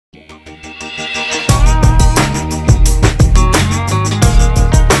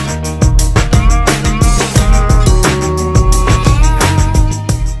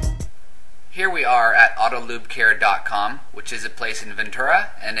autolubecare.com, which is a place in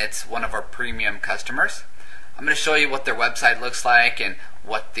Ventura, and it's one of our premium customers. I'm going to show you what their website looks like and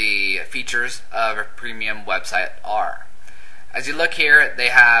what the features of a premium website are. As you look here, they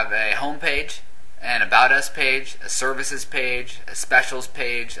have a home page, an About Us page, a Services page, a Specials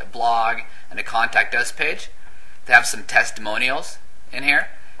page, a blog, and a Contact Us page. They have some testimonials in here,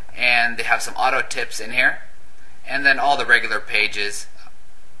 and they have some auto tips in here, and then all the regular pages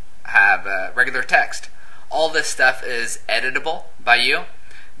have regular text. All this stuff is editable by you.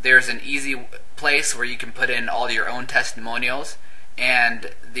 There's an easy place where you can put in all your own testimonials,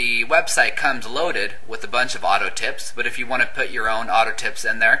 and the website comes loaded with a bunch of auto tips, but if you want to put your own auto tips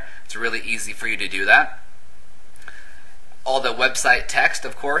in there, it's really easy for you to do that. All the website text,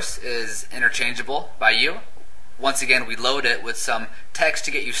 of course, is interchangeable by you. Once again, we load it with some text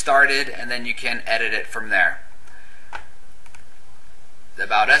to get you started, and then you can edit it from there. The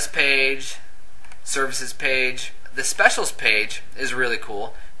About Us page, Services page, the Specials page is really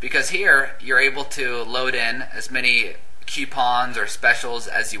cool because here you're able to load in as many coupons or specials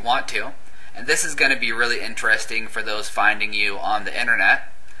as you want to, and this is going to be really interesting for those finding you on the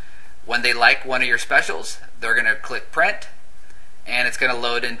internet. When they like one of your specials, they're going to click print, and it's going to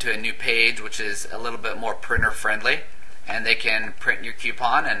load into a new page which is a little bit more printer friendly, and they can print your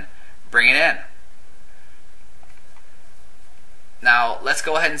coupon and bring it in. Now let's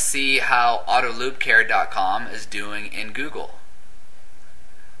go ahead and see how autolubecare.com is doing in Google.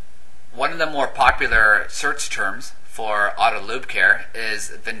 One of the more popular search terms for Auto Lube Care is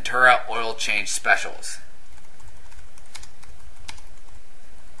Ventura Oil Change Specials.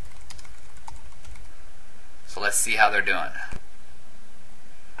 So let's see how they're doing.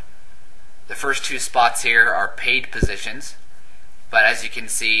 The first two spots here are paid positions, but as you can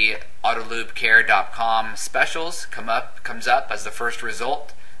see, autolubecare.com specials comes up as the first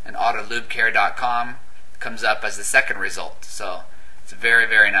result, and autolubecare.com comes up as the second result. So it's very,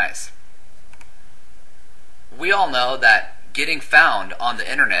 very nice. We all know that getting found on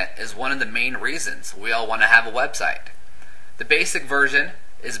the internet is one of the main reasons we all want to have a website. The basic version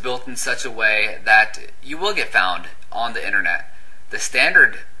is built in such a way that you will get found on the internet. The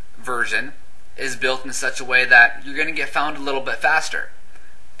standard version is built in such a way that you're going to get found a little bit faster.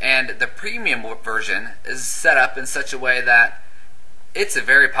 And the premium version is set up in such a way that it's a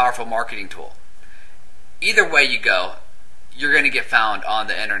very powerful marketing tool. Either way you go, you're going to get found on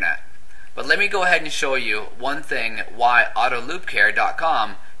the internet. But let me go ahead and show you one thing why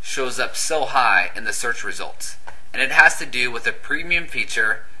autolubecare.com shows up so high in the search results. And it has to do with a premium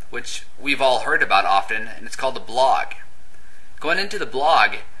feature which we've all heard about often, and it's called a blog. Going into the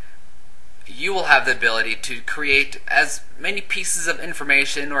blog, you will have the ability to create as many pieces of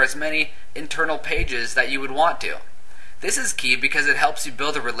information or as many internal pages that you would want to. This is key because it helps you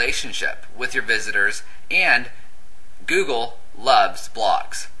build a relationship with your visitors, and Google loves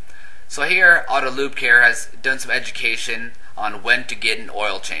blogs. So here, Auto Lube Care has done some education on when to get an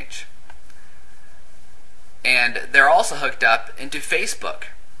oil change. And they're also hooked up into Facebook.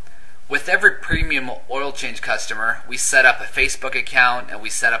 With every premium oil change customer, we set up a Facebook account and we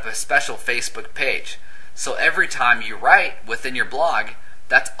set up a special Facebook page. So every time you write within your blog,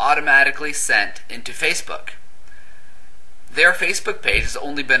 that's automatically sent into Facebook. Their Facebook page has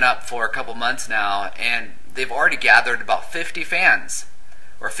only been up for a couple months now, and they've already gathered about 50 fans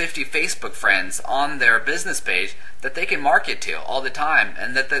or 50 Facebook friends on their business page that they can market to all the time,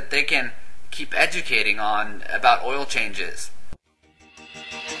 and that they can keep educating on about oil changes.